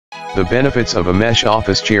The benefits of a mesh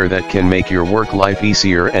office chair that can make your work life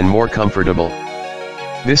easier and more comfortable.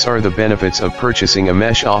 These are the benefits of purchasing a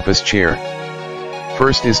mesh office chair.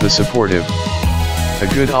 First is the supportive. A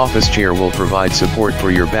good office chair will provide support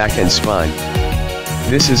for your back and spine.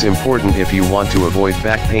 This is important if you want to avoid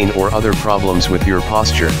back pain or other problems with your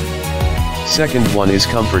posture. Second one is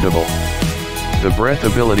comfortable. The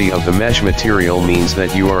breathability of the mesh material means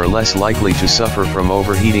that you are less likely to suffer from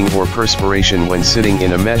overheating or perspiration when sitting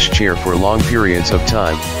in a mesh chair for long periods of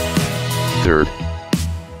time. Third,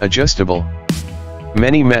 adjustable.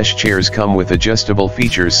 Many mesh chairs come with adjustable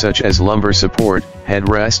features such as lumbar support,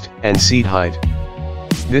 headrest, and seat height.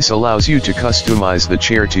 This allows you to customize the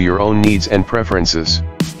chair to your own needs and preferences.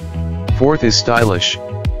 Fourth is stylish.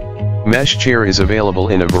 Mesh chair is available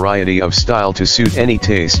in a variety of style to suit any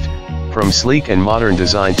taste, from sleek and modern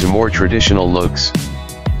design to more traditional looks.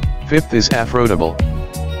 Fifth is affordable.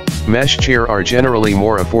 Mesh chair are generally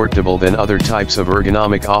more affordable than other types of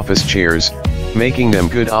ergonomic office chairs, making them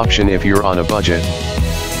good option if you're on a budget.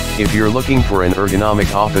 If you're looking for an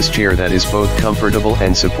ergonomic office chair that is both comfortable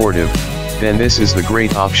and supportive, then this is the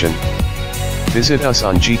great option. Visit us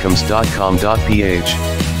on gcoms.com.ph.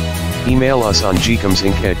 Email us on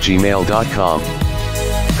gcomsinc@gmail.com.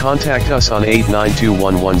 Contact us on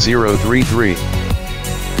 892-11033.